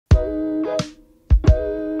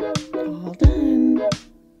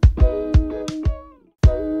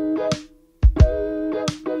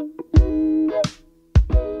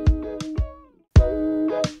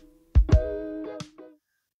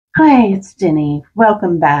it's Denny.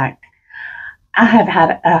 Welcome back. I have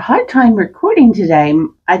had a hard time recording today.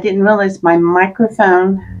 I didn't realize my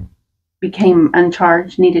microphone became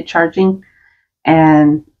uncharged, needed charging,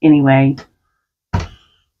 and anyway,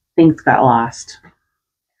 things got lost.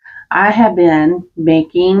 I have been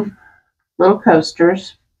making little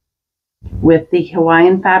coasters with the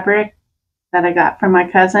Hawaiian fabric that I got from my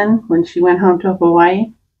cousin when she went home to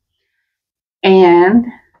Hawaii, and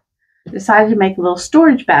decided to make a little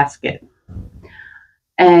storage basket.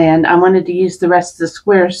 And I wanted to use the rest of the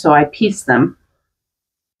squares, so I pieced them.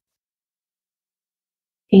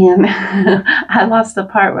 And I lost the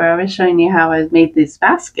part where I was showing you how I made this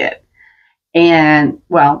basket. And,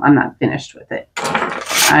 well, I'm not finished with it.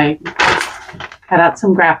 I cut out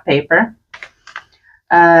some graph paper.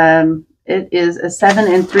 It is a 7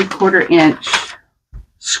 3/4 inch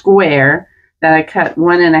square that I cut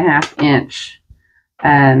 1.5 inch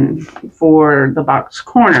for the box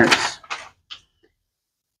corners,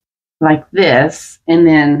 like this, and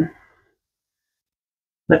then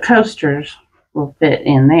the coasters will fit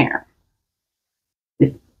in there.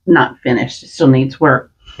 It's not finished, it still needs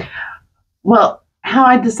work. Well, how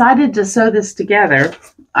I decided to sew this together,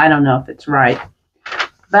 I don't know if it's right,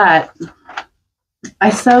 but I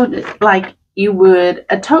sewed it like you would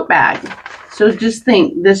a tote bag. So just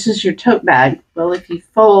think, this is your tote bag. Well, if you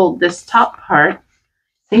fold this top part,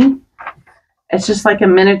 see, it's just like a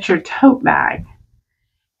miniature tote bag.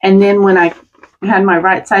 And then when I had my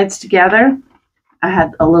right sides together, I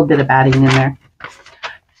had a little bit of batting in there.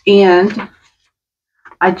 And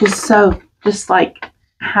I just sewed just like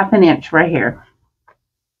 1/2 inch right here.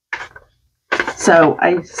 So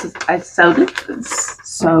I sewn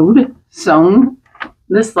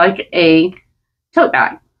this like a tote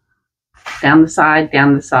bag. Down the side,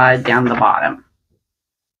 down the side, down the bottom.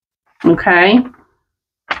 Okay.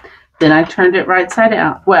 Then I turned it right side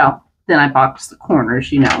out. Well, then I boxed the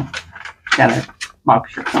corners, you know. Gotta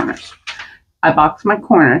box your corners. I boxed my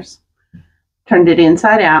corners, turned it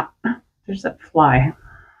inside out. There's a fly.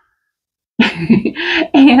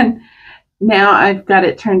 And now I've got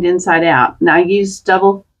it turned inside out. Now I used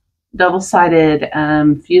double-sided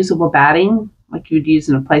fusible batting, like you'd use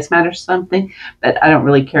in a placemat or something, but I don't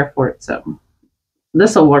really care for it, so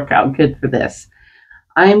this will work out good for this.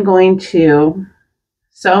 I'm going to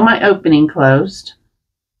sew my opening closed.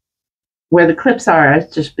 Where the clips are, I've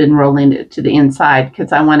just been rolling it to the inside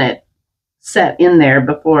because I want it set in there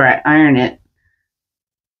before I iron it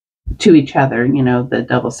to each other, you know, the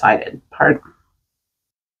double-sided part.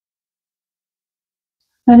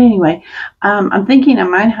 But anyway, I'm thinking I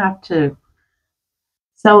might have to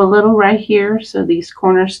sew a little right here so these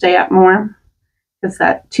corners stay up more, because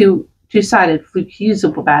that two-sided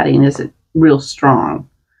fusible batting isn't real strong.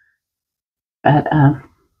 But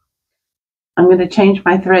I'm going to change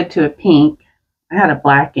my thread to a pink. I had a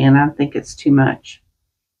black in. I don't think it's too much.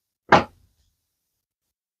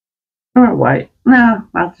 Or white. No,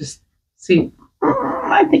 I'll just see.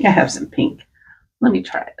 I think I have some pink. Let me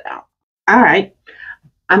try it out. All right.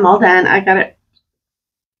 I'm all done. I got it.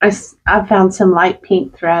 I found some light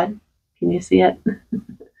pink thread. Can you see it?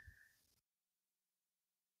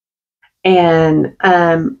 And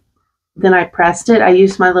then I pressed it. I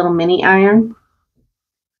used my little mini iron.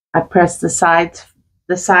 I pressed the sides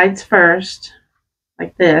first,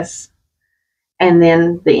 like this, and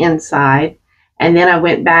then the inside. And then I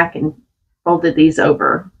went back and folded these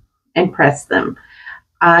over and pressed them.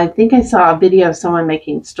 I think I saw a video of someone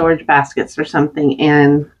making storage baskets or something,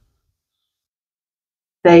 and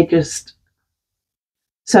they just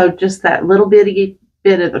sewed just that little bitty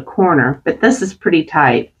bit of the corner. But this is pretty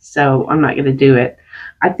tight, so I'm not going to do it.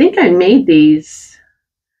 I think I made this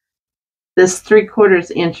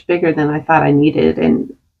 3/4 inch bigger than I thought I needed,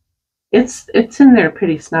 and it's in there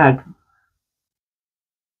pretty snug.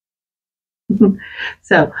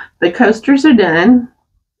 So the coasters are done,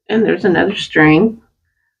 and there's another string.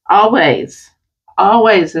 Always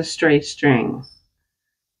a stray string.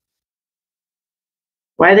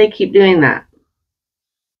 Why they keep doing that,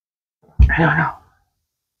 I don't know.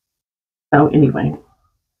 So anyway,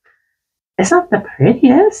 it's not the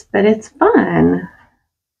prettiest, but it's fun.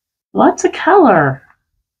 Lots of color.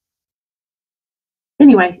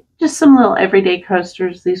 Anyway, just some little everyday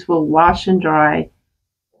coasters. These will wash and dry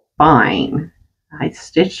fine. I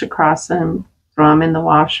stitched across them, throw them in the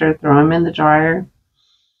washer, throw them in the dryer.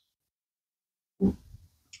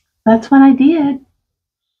 That's what I did.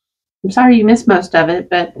 I'm sorry you missed most of it,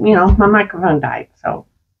 but you know, my microphone died, so.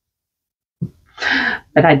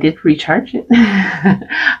 But I did recharge it.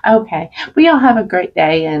 Okay. Well, y'all have a great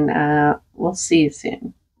day, and we'll see you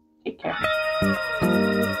soon. Take care.